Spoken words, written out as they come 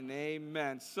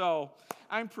Amen. So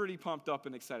I'm pretty pumped up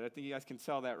and excited. I think you guys can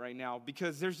tell that right now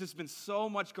because there's just been so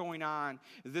much going on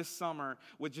this summer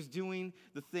with just doing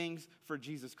the things for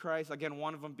Jesus Christ. Again,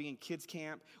 one of them being kids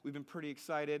camp. We've been pretty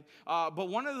excited. But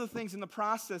one of the things in the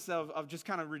process of just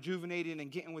kind of rejuvenating and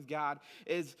getting with God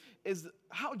is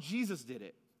how Jesus did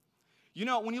it. You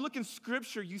know, when you look in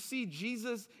Scripture, you see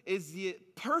Jesus is the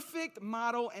perfect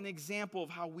model and example of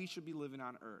how we should be living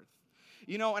on earth.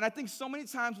 You know, and I think so many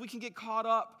times we can get caught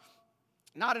up,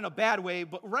 not in a bad way,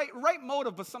 but right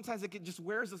motive, but sometimes it just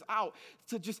wears us out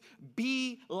to just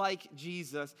be like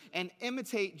Jesus and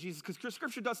imitate Jesus, because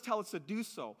Scripture does tell us to do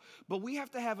so. But we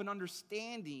have to have an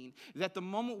understanding that the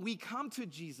moment we come to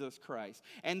Jesus Christ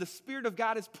and the Spirit of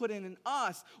God is put in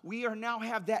us, we are now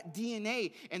have that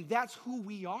DNA, and that's who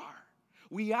we are.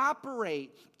 We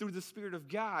operate through the Spirit of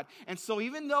God. And so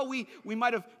even though we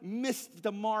might have missed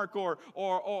the mark or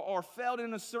failed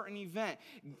in a certain event,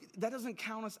 that doesn't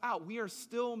count us out. We are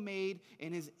still made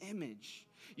in His image.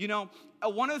 You know,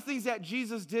 one of the things that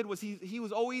Jesus did was he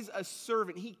was always a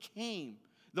servant. He came.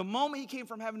 The moment He came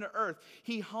from heaven to earth,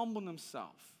 He humbled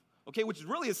Himself. Okay, which is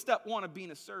really a step one of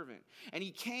being a servant. And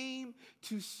He came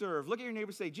to serve. Look at your neighbor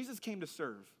and say, Jesus came to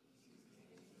serve.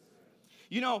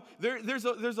 You know, there's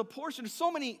a portion,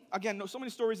 so many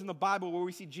stories in the Bible where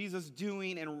we see Jesus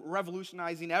doing and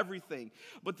revolutionizing everything.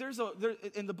 But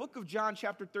in the book of John,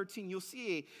 chapter 13, you'll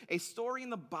see a story in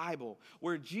the Bible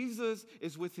where Jesus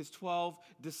is with His 12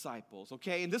 disciples,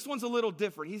 okay? And this one's a little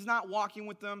different. He's not walking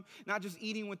with them, not just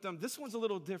eating with them. This one's a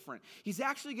little different. He's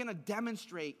actually going to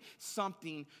demonstrate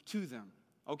something to them.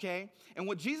 Okay? And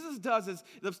what Jesus does is,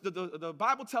 the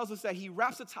Bible tells us that He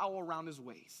wraps a towel around His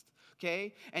waist.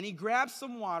 Okay, and He grabs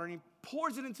some water and He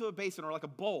pours it into a basin or like a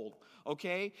bowl,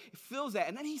 okay? He fills that,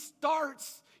 and then He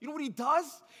starts, you know what He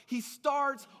does? He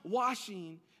starts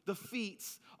washing the feet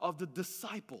of the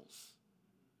disciples.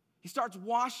 He starts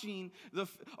washing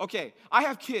okay, I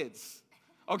have kids,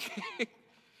 okay?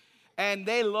 And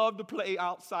they love to play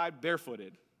outside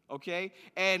barefooted, okay?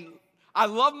 And I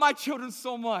love my children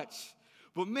so much,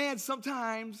 but man,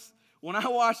 sometimes when I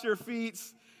wash their feet,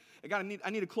 I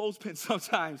need a clothespin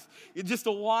sometimes just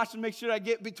to wash and make sure I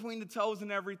get between the toes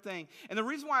and everything. And the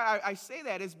reason why I say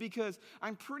that is because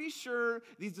I'm pretty sure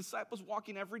these disciples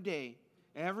walking every day,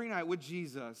 every night with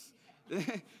Jesus.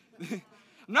 I'm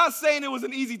not saying it was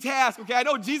an easy task, okay? I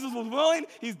know Jesus was willing.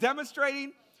 He's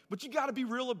demonstrating. But you got to be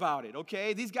real about it,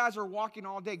 okay? These guys are walking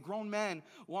all day, grown men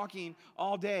walking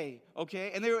all day,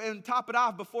 okay? And top it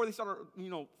off, before they started,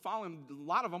 following, a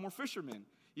lot of them were fishermen.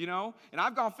 You know, and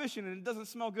I've gone fishing and it doesn't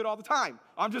smell good all the time.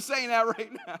 I'm just saying that right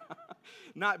now.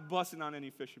 Not busting on any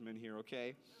fishermen here,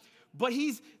 okay? But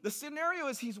the scenario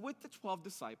is he's with the 12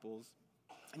 disciples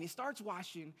and He starts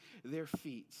washing their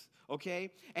feet, okay?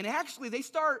 And actually a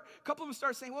couple of them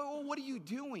start saying, well, what are you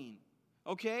doing?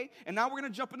 Okay? And now we're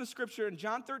going to jump into Scripture. In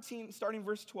John 13, starting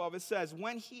verse 12, it says,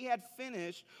 when He had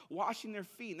finished washing their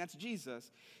feet, and that's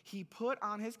Jesus, He put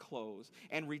on His clothes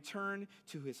and returned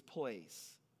to His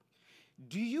place.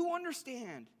 Do you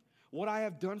understand what I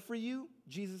have done for you?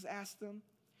 Jesus asked them.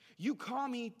 You call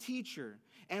me teacher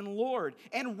and Lord,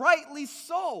 and rightly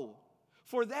so,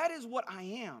 for that is what I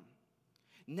am.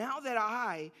 Now that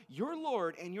I, your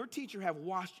Lord and your teacher, have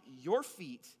washed your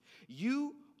feet,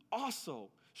 you also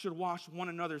should wash one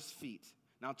another's feet.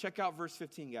 Now check out verse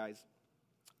 15, guys.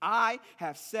 I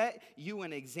have set you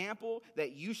an example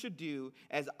that you should do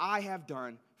as I have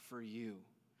done for you.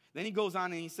 Then He goes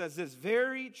on and He says this,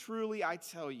 very truly I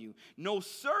tell you, no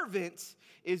servant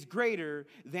is greater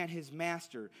than his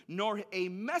master, nor a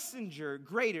messenger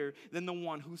greater than the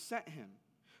one who sent him.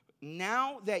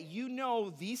 Now that you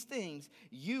know these things,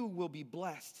 you will be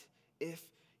blessed if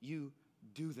you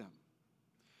do them.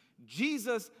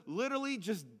 Jesus literally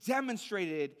just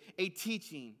demonstrated a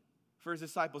teaching for His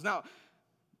disciples. Now,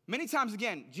 many times,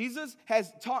 again, Jesus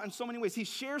has taught in so many ways. He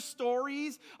shares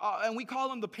stories, and we call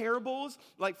them the parables.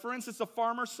 Like, for instance, the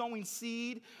farmer sowing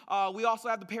seed. We also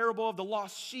have the parable of the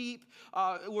lost sheep,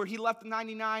 where He left the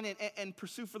 99 and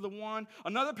pursued for the one.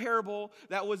 Another parable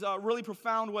that was really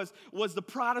profound was the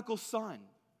prodigal son.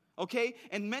 Okay?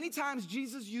 And many times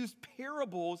Jesus used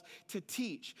parables to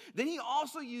teach. Then He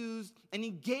also used and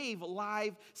He gave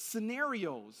live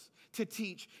scenarios to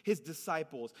teach His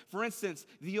disciples. For instance,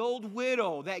 the old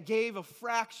widow that gave a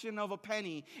fraction of a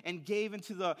penny and gave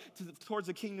towards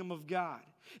the kingdom of God.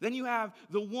 Then you have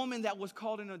the woman that was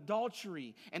caught in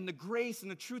adultery and the grace and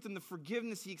the truth and the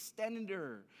forgiveness He extended to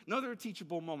her. Another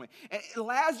teachable moment. And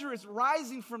Lazarus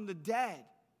rising from the dead.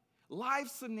 Live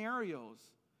scenarios.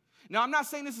 Now, I'm not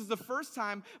saying this is the first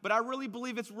time, but I really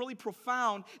believe it's really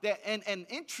profound and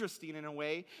interesting in a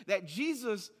way that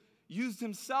Jesus used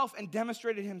himself and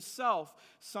demonstrated himself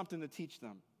something to teach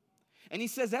them. And he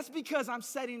says, that's because I'm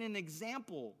setting an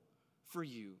example for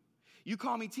you. You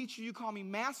call me teacher, you call me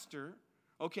master,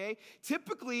 okay?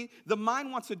 Typically, the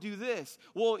mind wants to do this.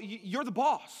 Well, you're the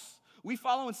boss. We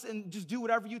follow and just do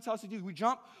whatever you tell us to do. We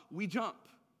jump,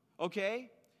 okay?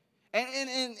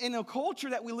 And in a culture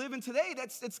that we live in today,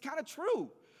 it's kind of true.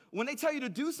 When they tell you to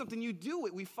do something, you do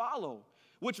it. We follow.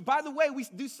 Which, by the way, we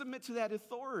do submit to that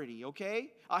authority,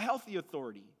 okay? A healthy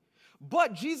authority.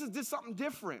 But Jesus did something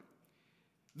different.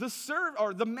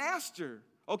 The master,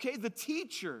 okay, the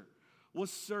teacher was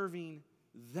serving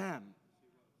them.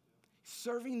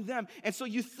 Serving them. And so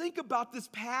you think about this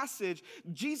passage,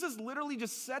 Jesus literally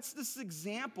just sets this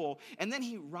example, and then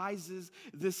he rises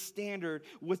this standard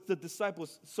with the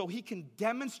disciples so he can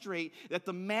demonstrate that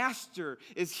the master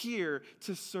is here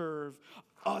to serve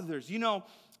others. You know,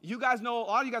 a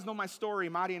lot of you guys know my story,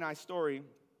 Marty and I's story.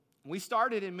 We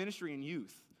started in ministry in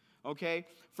youth. Okay?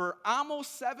 For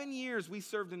almost 7 years, we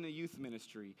served in the youth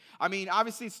ministry. I mean,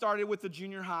 obviously it started with the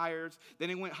junior hires. Then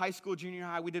it went high school, junior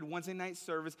high. We did Wednesday night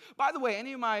service. By the way,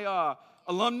 any of my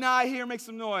alumni here, make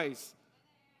some noise.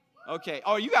 Okay.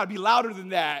 Oh, you got to be louder than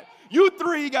that. You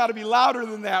three got to be louder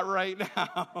than that right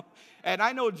now. And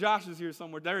I know Josh is here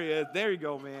somewhere. There he is. There you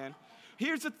go, man.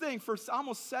 Here's the thing. For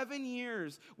almost 7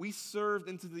 years, we served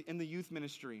in the youth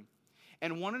ministry.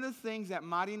 And one of the things that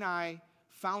Marty and I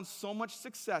found so much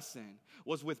success in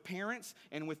was with parents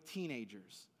and with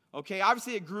teenagers. Okay,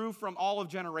 obviously it grew from all of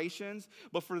generations,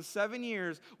 but for the 7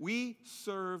 years, we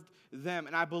served them.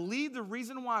 And I believe the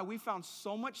reason why we found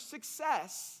so much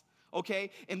success,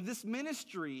 okay, in this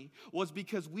ministry was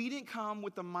because we didn't come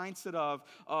with the mindset of,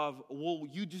 well,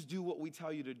 you just do what we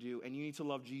tell you to do, and you need to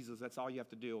love Jesus. That's all you have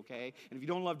to do, okay? And if you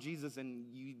don't love Jesus, then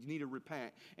you need to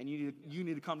repent, and you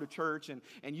need to come to church, and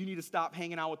you need to stop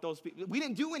hanging out with those people. We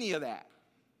didn't do any of that.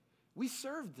 We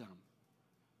served them.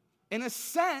 In a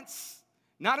sense,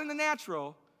 not in the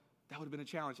natural, that would have been a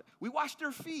challenge. We washed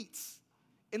their feet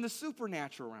in the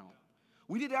supernatural realm.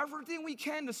 We did everything we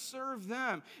can to serve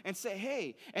them and say,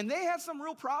 hey, and they had some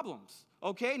real problems,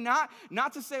 okay? Not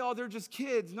to say, oh, they're just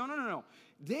kids. No.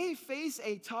 They face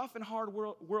a tough and hard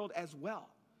world as well.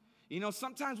 You know,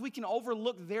 sometimes we can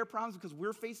overlook their problems because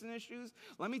we're facing issues.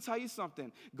 Let me tell you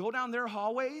something. Go down their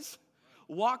hallways,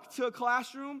 walk to a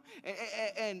classroom,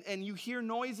 and you hear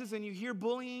noises and you hear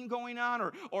bullying going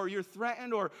on, or you're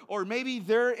threatened, or maybe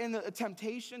they're in a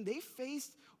temptation. They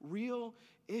faced real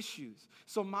issues.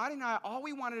 So Marty and I, all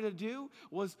we wanted to do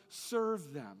was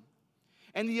serve them.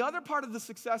 And the other part of the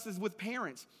success is with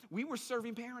parents. We were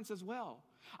serving parents as well.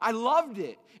 I loved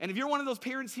it. And if you're one of those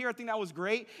parents here, I think that was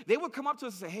great. They would come up to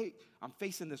us and say, hey, I'm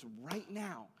facing this right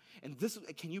now. And this,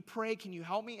 can you pray? Can you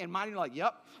help me? And Marty and I like,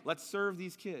 yep, let's serve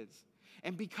these kids.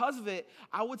 And because of it,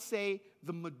 I would say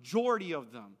the majority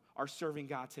of them are serving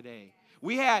God today.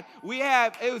 We had,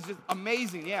 it was just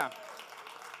amazing, yeah.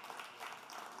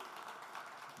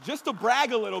 Just to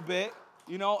brag a little bit,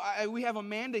 you know, we have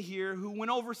Amanda here who went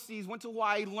overseas, went to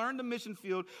Hawaii, learned the mission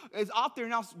field, is out there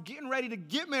now getting ready to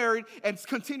get married and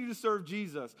continue to serve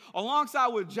Jesus. Alongside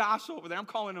with Josh over there. I'm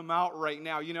calling him out right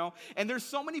now, you know. And there's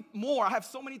so many more. I have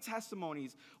so many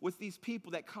testimonies with these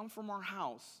people that come from our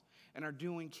house and are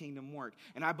doing kingdom work.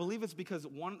 And I believe it's because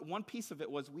one piece of it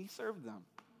was we served them.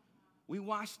 We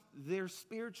washed their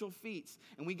spiritual feet,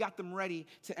 and we got them ready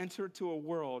to enter into a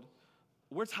world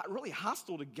where it's really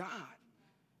hostile to God.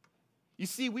 You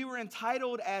see, we were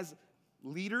entitled as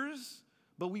leaders,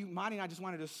 but Marty and I just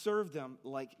wanted to serve them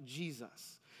like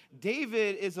Jesus.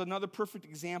 David is another perfect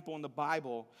example in the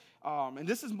Bible. And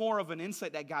this is more of an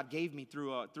insight that God gave me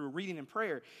through reading and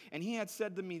prayer. And he had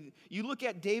said to me, you look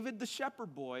at David the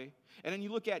shepherd boy, and then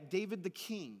you look at David the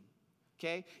king.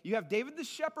 Okay? You have David the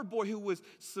shepherd boy who was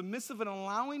submissive and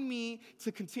allowing me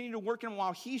to continue to work in him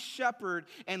while he shepherded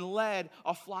and led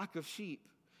a flock of sheep.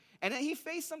 And then he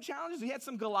faced some challenges. He had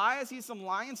some Goliaths, he had some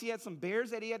lions, he had some bears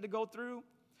that he had to go through.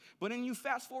 But then you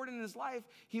fast forward in his life,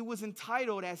 he was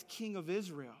entitled as king of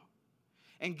Israel.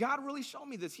 And God really showed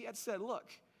me this. He had said,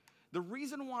 look, the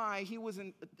reason why he was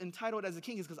entitled as a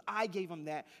king is because I gave him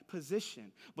that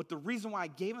position. But the reason why I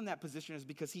gave him that position is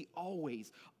because he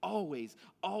always,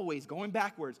 going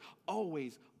backwards,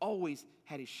 always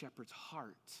had a shepherd's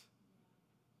heart.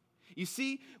 You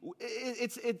see,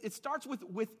 it starts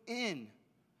within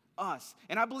us.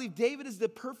 And I believe David is the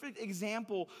perfect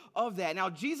example of that. Now,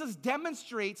 Jesus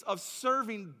demonstrates of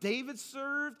serving. David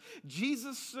served,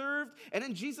 Jesus served, and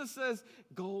then Jesus says,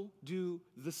 go do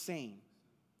the same.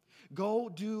 Go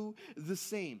do the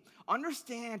same.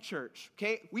 Understand, church,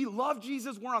 okay? We love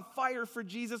Jesus. We're on fire for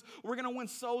Jesus. We're going to win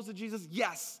souls to Jesus.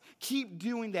 Yes, keep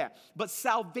doing that. But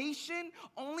salvation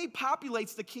only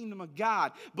populates the kingdom of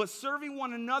God. But serving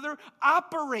one another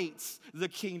operates the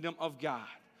kingdom of God.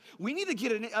 We need to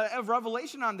get a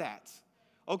revelation on that.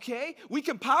 Okay? We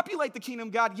can populate the kingdom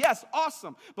of God. Yes,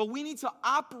 awesome. But we need to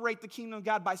operate the kingdom of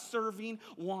God by serving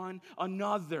one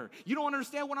another. You don't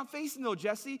understand what I'm facing, though,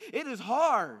 Jesse. It is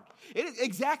hard.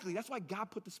 Exactly. That's why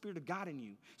God put the Spirit of God in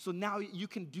you. So now you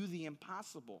can do the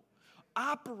impossible.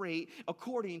 Operate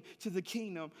according to the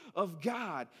kingdom of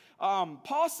God.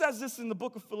 Paul says this in the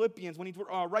book of Philippians when he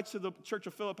writes to the church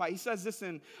of Philippi. He says this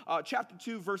in chapter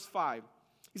 2, verse 5.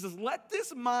 He says, let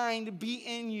this mind be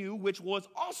in you, which was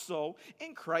also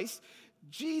in Christ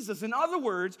Jesus. In other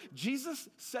words, Jesus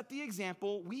set the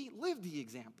example. We live the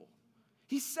example.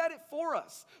 He set it for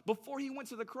us before he went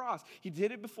to the cross. He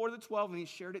did it before the 12, and he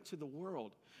shared it to the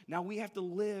world. Now we have to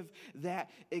live that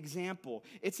example.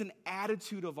 It's an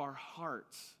attitude of our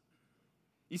hearts.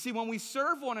 You see, when we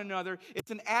serve one another,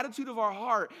 it's an attitude of our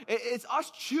heart. It's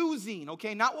us choosing,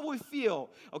 okay, not what we feel.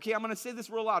 Okay, I'm going to say this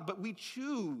real loud, but we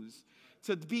choose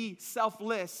to be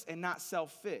selfless and not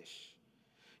selfish.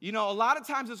 You know, a lot of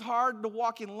times it's hard to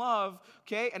walk in love,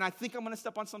 okay? And I think I'm going to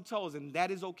step on some toes, and that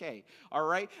is okay, all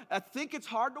right? I think it's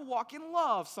hard to walk in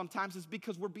love sometimes is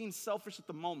because we're being selfish at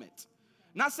the moment.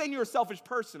 I'm not saying you're a selfish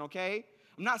person, okay?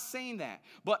 I'm not saying that.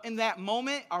 But in that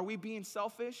moment, are we being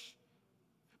selfish?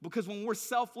 Because when we're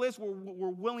selfless, we're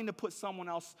willing to put someone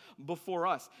else before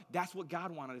us. That's what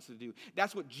God wanted us to do.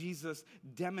 That's what Jesus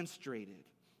demonstrated.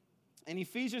 In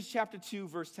Ephesians chapter 2,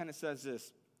 verse 10, it says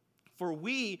this, for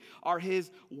we are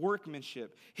his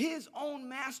workmanship, his own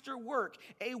master work,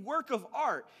 a work of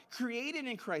art, created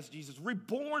in Christ Jesus,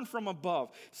 reborn from above,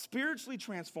 spiritually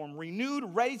transformed, renewed,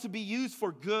 ready to be used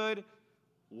for good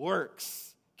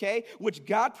works, okay, which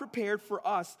God prepared for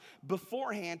us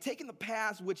beforehand, taking the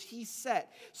paths which he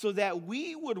set, so that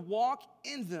we would walk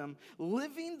in them,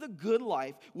 living the good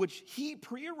life which he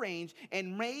prearranged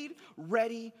and made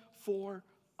ready for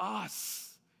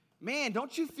us. Man,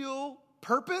 don't you feel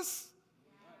purpose?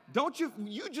 Don't you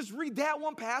just read that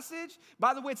one passage?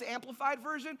 By the way, it's an amplified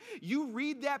version. You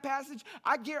read that passage.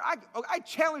 I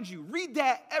challenge you, read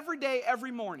that every day,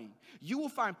 every morning. You will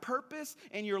find purpose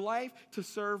in your life to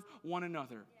serve one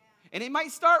another. And it might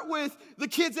start with the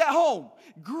kids at home.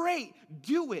 Great,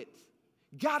 do it.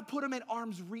 God put them at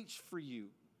arm's reach for you.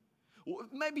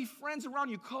 Maybe friends around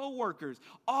you, co-workers.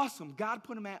 Awesome. God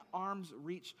put them at arm's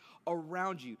reach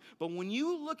around you. But when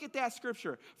you look at that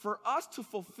scripture, for us to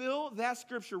fulfill that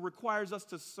scripture requires us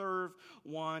to serve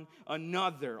one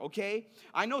another, okay?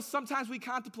 I know sometimes we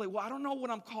contemplate, well, I don't know what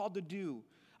I'm called to do.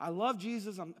 I love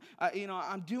Jesus.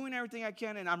 I'm doing everything I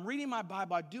can, and I'm reading my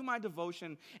Bible. I do my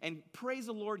devotion, and praise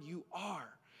the Lord, you are.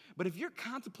 But if you're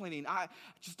contemplating, I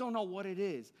just don't know what it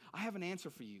is, I have an answer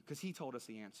for you because he told us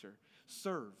the answer.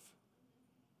 Serve.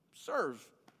 Serve.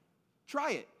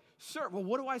 Try it. Serve. Well,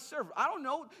 what do I serve? I don't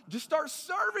know. Just start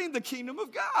serving the kingdom of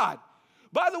God.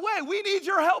 By the way, we need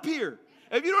your help here.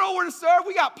 If you don't know where to serve,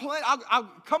 we got plenty. I'll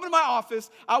come into my office.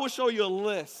 I will show you a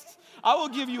list. I will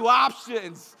give you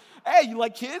options. Hey, you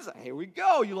like kids? Here we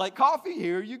go. You like coffee?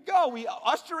 Here you go. We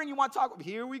ushering, you want to talk?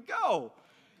 Here we go.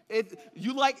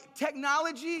 You like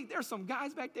technology? There's some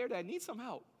guys back there that need some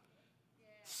help.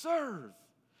 Serve.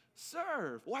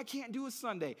 Serve. Well, I can't do a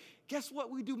Sunday. Guess what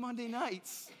we do Monday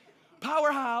nights?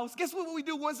 Powerhouse. Guess what we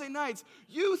do Wednesday nights?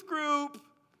 Youth group.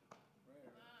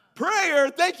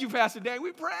 Prayer. Thank you, Pastor Dan.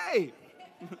 We pray.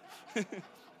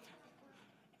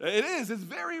 It is. It's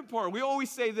very important. We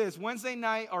always say this. Wednesday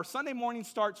night or Sunday morning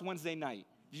starts Wednesday night.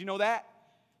 Did you know that?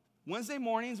 Wednesday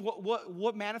mornings,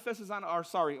 what manifests on a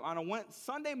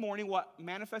Sunday morning, what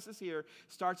manifests here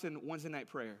starts in Wednesday night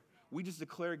prayer. We just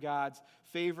declare God's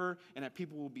favor and that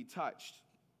people will be touched.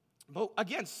 But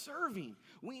again, serving.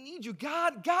 We need you.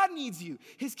 God needs you.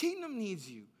 His kingdom needs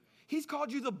you. He's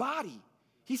called you the body.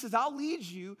 He says, I'll lead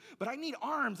you, but I need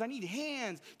arms, I need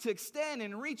hands to extend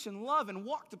and reach and love and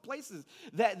walk to places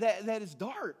that is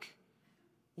dark.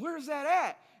 Where is that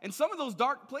at? And some of those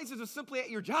dark places are simply at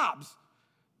your jobs.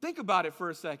 Think about it for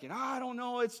a second. I don't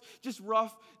know, it's just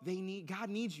rough. God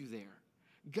needs you there.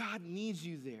 God needs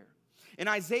you there. In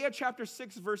Isaiah chapter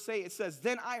 6, verse 8, it says,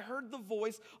 then I heard the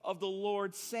voice of the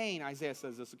Lord saying, Isaiah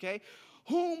says this, okay?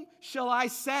 Whom shall I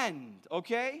send,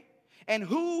 okay? And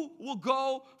who will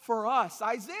go for us?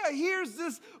 Isaiah hears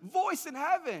this voice in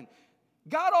heaven.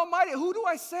 God Almighty, who do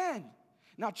I send?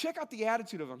 Now check out the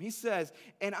attitude of him. He says,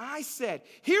 and I said,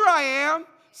 here I am,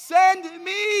 send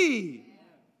me.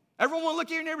 Everyone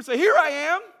look at your neighbor and say, here I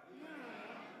am.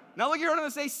 Now look at your neighbor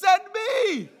and say, send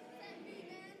me.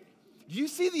 Do you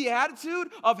see the attitude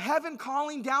of heaven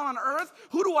calling down on earth?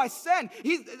 Who do I send?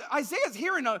 Isaiah's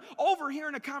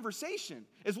overhearing a conversation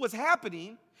is what's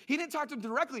happening. He didn't talk to him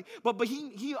directly, but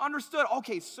he understood,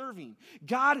 okay, serving.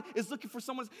 God is looking for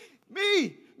someone,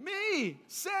 me,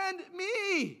 send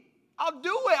me. I'll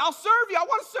do it. I'll serve you. I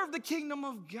want to serve the kingdom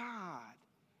of God.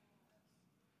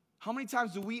 How many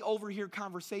times do we overhear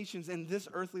conversations in this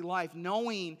earthly life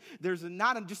knowing there's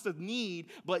not just a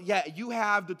need, but yet you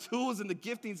have the tools and the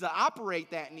giftings to operate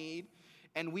that need,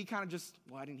 and we kind of just,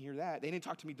 well, I didn't hear that. They didn't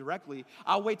talk to me directly.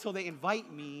 I'll wait till they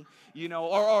invite me,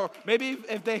 or maybe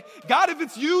if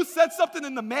it's you, send something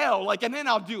in the mail, and then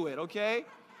I'll do it, okay?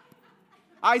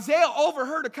 Isaiah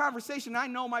overheard a conversation. I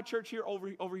know my church here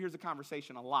overhears a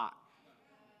conversation a lot.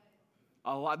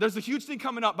 A lot. There's a huge thing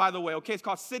coming up, by the way, okay? It's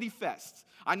called City Fest.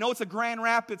 I know it's a Grand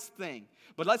Rapids thing,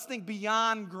 but let's think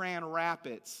beyond Grand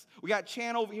Rapids. We got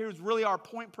Chan over here who's really our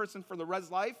point person for the Res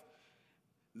Life.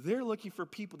 They're looking for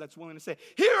people that's willing to say,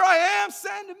 here I am,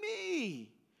 send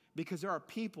me. Because there are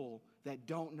people that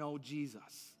don't know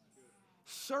Jesus.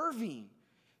 Serving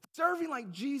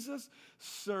like Jesus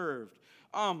served.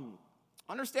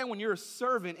 Understand when you're a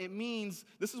servant,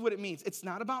 this is what it means. It's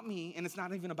not about me, and it's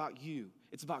not even about you.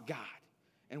 It's about God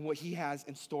and what he has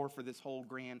in store for this whole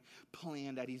grand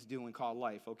plan that he's doing called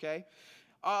life, okay?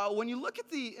 When you look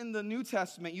in the New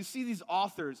Testament, you see these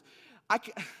authors.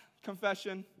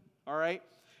 Confession, all right?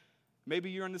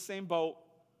 Maybe you're in the same boat.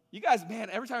 You guys, man,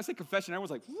 every time I say confession,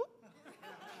 everyone's like, whoop.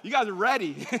 You guys are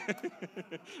ready.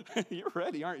 You're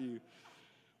ready, aren't you?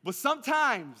 But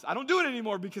sometimes, I don't do it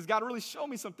anymore because God really showed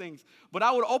me some things. But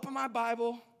I would open my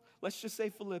Bible, let's just say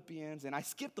Philippians, and I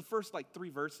skip the first 3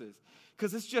 verses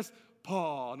because it's just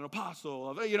Paul, an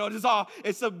apostle,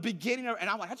 it's the beginning of, and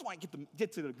I'm like, I just want to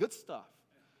get to the good stuff.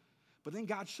 But then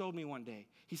God showed me one day.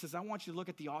 He says, I want you to look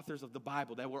at the authors of the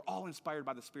Bible that were all inspired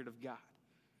by the Spirit of God.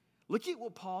 Look at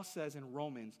what Paul says in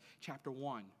Romans chapter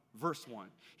 1, verse 1.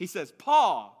 He says,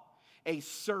 Paul, a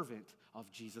servant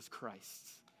of Jesus Christ.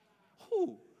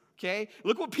 Whew. Okay?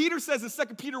 Look what Peter says in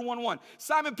 2 Peter 1:1.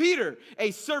 Simon Peter,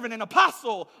 a servant and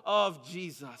apostle of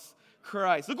Jesus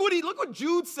Christ. Look what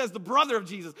Jude says, the brother of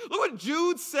Jesus. Look what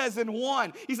Jude says in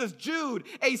 1. He says, Jude,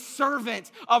 a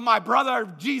servant of my brother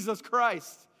Jesus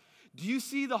Christ. Do you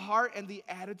see the heart and the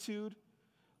attitude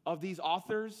of these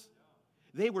authors?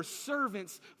 They were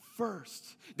servants first.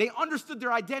 They understood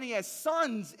their identity as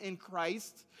sons in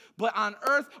Christ, but on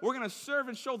earth, we're going to serve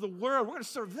and show the world. We're going to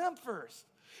serve them first.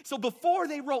 So before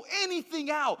they wrote anything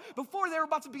out, before they were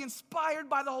about to be inspired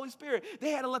by the Holy Spirit,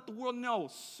 they had to let the world know,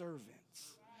 servants.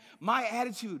 My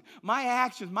attitude, my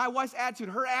actions, my wife's attitude,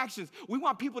 her actions, we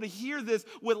want people to hear this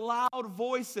with loud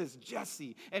voices.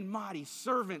 Jesse and Marty,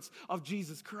 servants of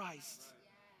Jesus Christ.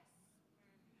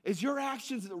 Is your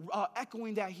actions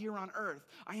echoing that here on earth?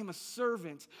 I am a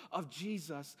servant of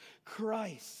Jesus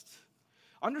Christ.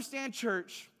 Understand,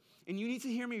 church, and you need to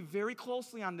hear me very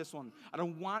closely on this one. I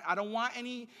don't want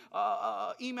any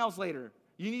emails later.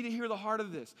 You need to hear the heart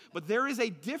of this. But there is a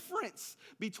difference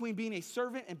between being a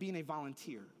servant and being a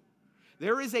volunteer.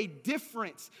 There is a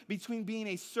difference between being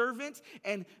a servant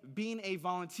and being a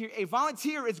volunteer. A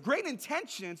volunteer is great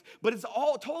intentions, but it's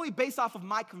all totally based off of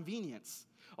my convenience.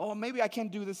 Oh, maybe I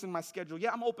can't do this in my schedule.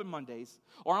 Yeah, I'm open Mondays,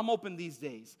 or I'm open these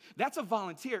days. That's a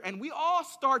volunteer, and we all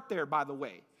start there, by the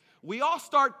way. We all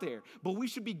start there, but we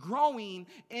should be growing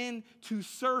into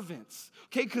servants,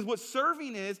 okay? Because what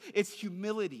serving is, it's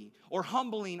humility or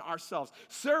humbling ourselves.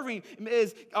 Serving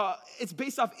is, it's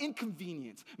based off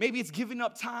inconvenience. Maybe it's giving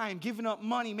up time, giving up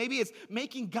money. Maybe it's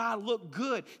making God look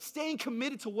good, staying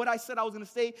committed to what I said I was going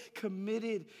to stay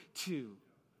committed to.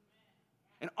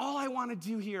 And all I want to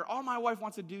do here, all my wife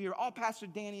wants to do here, all Pastor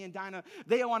Danny and Dinah,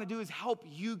 they want to do is help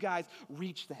you guys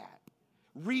reach that.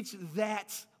 Reach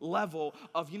that level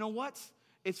of, you know what?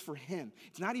 It's for him.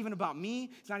 It's not even about me.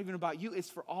 It's not even about you. It's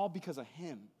for all because of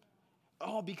him.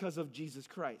 All because of Jesus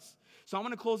Christ. So I'm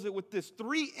going to close it with this.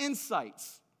 3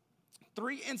 insights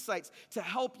to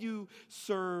help you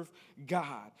serve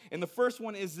God. And the first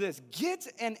one is this. Get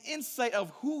an insight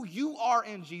of who you are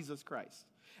in Jesus Christ.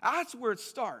 That's where it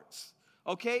starts.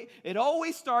 Okay? It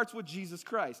always starts with Jesus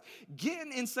Christ. Get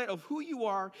an insight of who you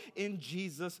are in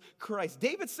Jesus Christ.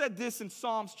 David said this in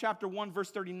Psalms chapter 1, verse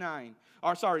 39.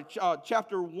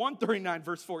 Chapter 139,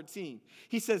 verse 14.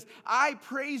 He says, I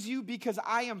praise you because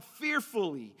I am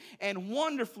fearfully and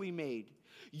wonderfully made.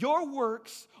 Your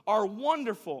works are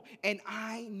wonderful, and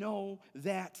I know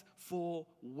that full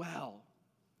well.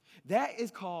 That is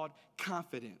called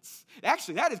confidence.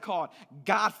 Actually, that is called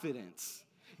Godfidence.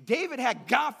 David had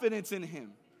confidence in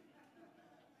him.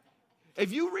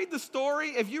 If you read the story,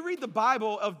 if you read the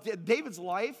Bible of David's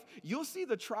life, you'll see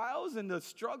the trials and the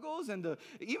struggles and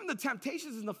even the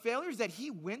temptations and the failures that he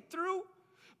went through,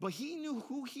 but he knew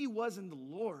who he was in the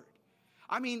Lord.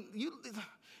 I mean, you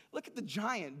look at the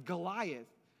giant, Goliath,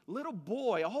 little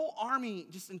boy, a whole army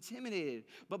just intimidated,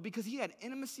 but because he had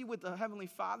intimacy with the Heavenly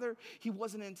Father, he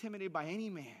wasn't intimidated by any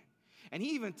man. And he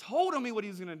even told him what he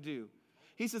was going to do.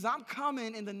 He says, I'm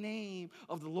coming in the name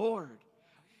of the Lord.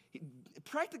 He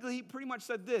pretty much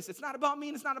said this, it's not about me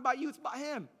and it's not about you, it's about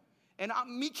him. And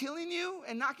me killing you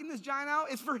and knocking this giant out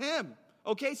is for him.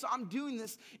 Okay, so I'm doing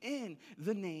this in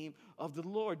the name of the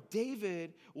Lord.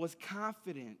 David was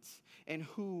confident in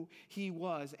who he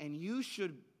was, and you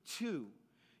should too.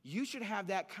 You should have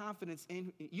that confidence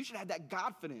you should have that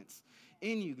Godfidence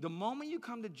in you. The moment you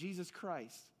come to Jesus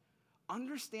Christ,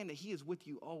 understand that he is with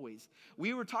you always.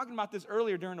 We were talking about this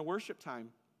earlier during the worship time.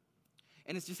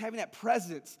 And it's just having that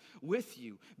presence with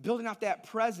you, building out that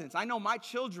presence. I know my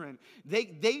children, they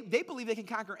believe they can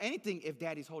conquer anything if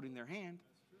daddy's holding their hand.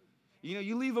 You know,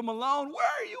 you leave them alone, where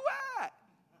are you at?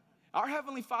 Our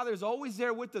Heavenly Father is always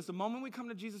there with us. The moment we come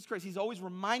to Jesus Christ, he's always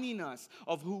reminding us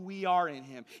of who we are in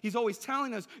him. He's always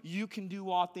telling us, you can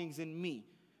do all things in me,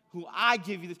 who I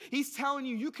give you this. He's telling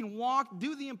you, you can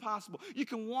do the impossible. You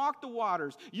can walk the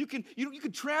waters. You can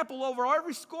trample over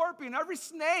every scorpion, every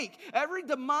snake, every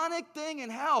demonic thing in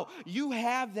hell. You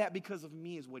have that because of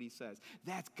me, is what he says.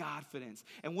 That's Godfidence.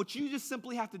 And what you just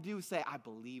simply have to do is say, I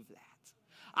believe that.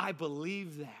 I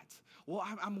believe that. Well,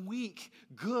 I'm weak.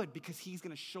 Good, because he's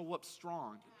going to show up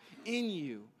strong in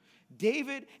you.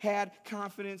 David had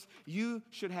confidence. You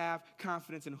should have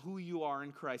confidence in who you are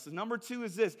in Christ. So number 2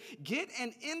 is this. Get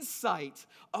an insight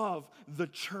of the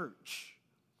church.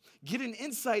 Get an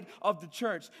insight of the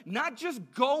church. Not just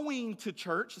going to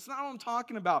church. That's not what I'm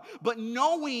talking about. But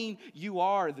knowing you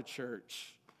are the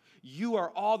church. You are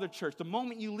all the church. The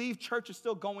moment you leave, church is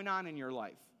still going on in your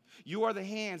life. You are the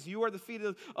hands. You are the feet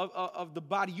of the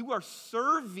body. You are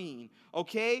serving,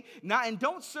 okay? And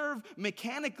don't serve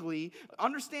mechanically.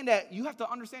 Understand that you have to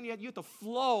understand you have to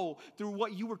flow through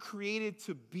what you were created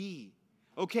to be,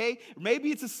 okay?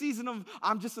 Maybe it's a season of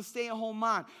I'm just a stay-at-home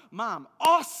mom.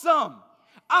 Awesome.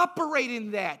 Operate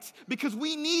in that, because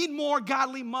we need more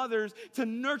godly mothers to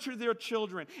nurture their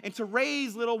children and to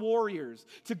raise little warriors,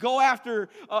 to go after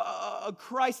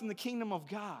Christ in the kingdom of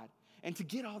God and to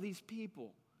get all these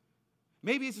people.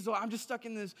 Maybe it's I'm just stuck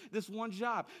in this one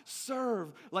job.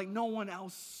 Serve like no one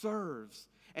else serves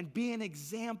and be an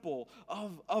example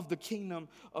of the kingdom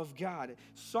of God.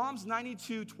 Psalms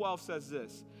 92:12 says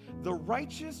this, the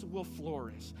righteous will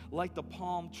flourish like the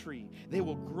palm tree. They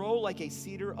will grow like a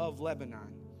cedar of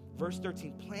Lebanon. Verse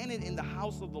 13, planted in the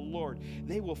house of the Lord,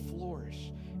 they will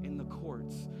flourish in the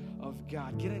courts of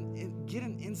God. Get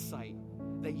an insight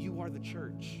that you are the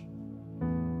church.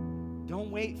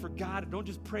 Don't wait for God. Don't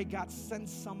just pray, God, send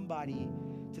somebody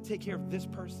to take care of this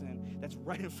person that's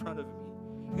right in front of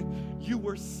me. You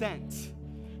were sent.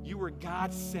 You were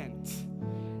God sent.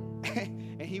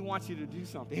 And he wants you to do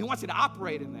something. He wants you to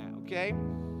operate in that, okay?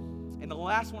 And the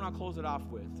last one I'll close it off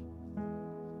with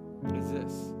is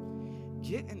this.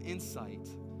 Get an insight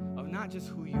of not just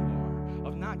who you are,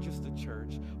 of not just the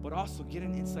church, but also get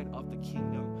an insight of the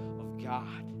kingdom of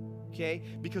God. Okay?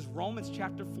 Because Romans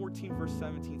chapter 14, verse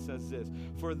 17 says this,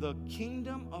 for the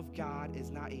kingdom of God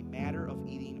is not a matter of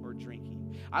eating or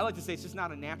drinking. I like to say it's just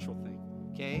not a natural thing,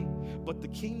 okay? But the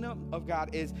kingdom of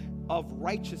God is of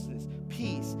righteousness,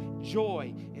 peace,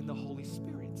 joy in the Holy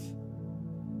Spirit.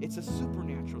 It's a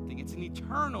supernatural thing. It's an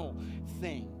eternal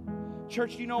thing.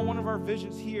 Church, you know, one of our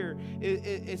visions here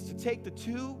is to take the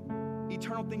 2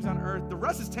 eternal things on earth. The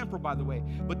rest is temporal, by the way,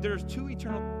 but there's 2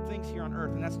 eternal things here on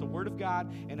earth, and that's the Word of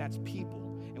God and that's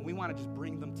people, and we want to just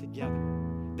bring them together.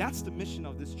 That's the mission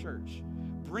of this church,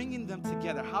 bringing them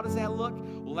together. How does that look?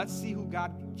 Well, let's see who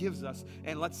God gives us,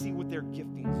 and let's see what their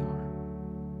giftings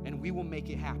are, and we will make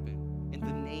it happen in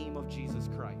the name of Jesus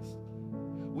Christ.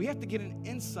 We have to get an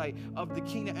insight of the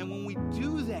kingdom, and when we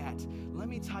do that, let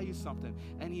me tell you something,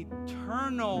 an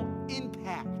eternal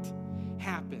impact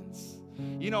happens.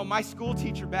 You know, my school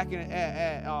teacher back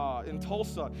in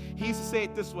Tulsa, he used to say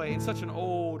it this way in such an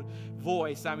old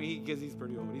voice. I mean, he's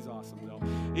pretty old. He's awesome, though.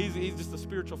 He's just a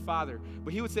spiritual father.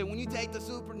 But he would say, when you take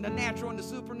the natural and the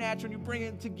supernatural and you bring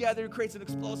it together, it creates an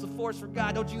explosive force for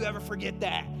God. Don't you ever forget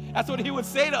that. That's what he would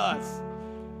say to us.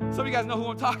 Some of you guys know who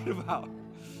I'm talking about.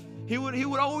 He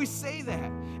would always say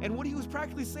that. And what he was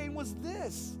practically saying was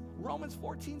this, Romans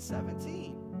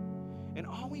 14:17. And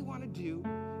all we want to do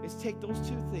is take those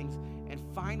 2 things and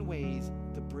find ways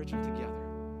to bridge them together.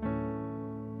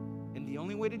 And the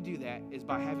only way to do that is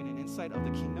by having an insight of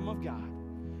the kingdom of God,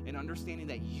 and understanding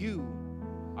that you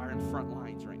are in front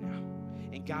lines right now.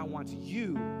 And God wants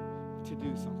you to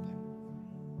do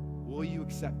something. Will you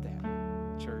accept that,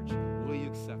 church? Will you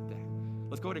accept that?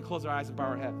 Let's go ahead and close our eyes and bow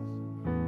our head.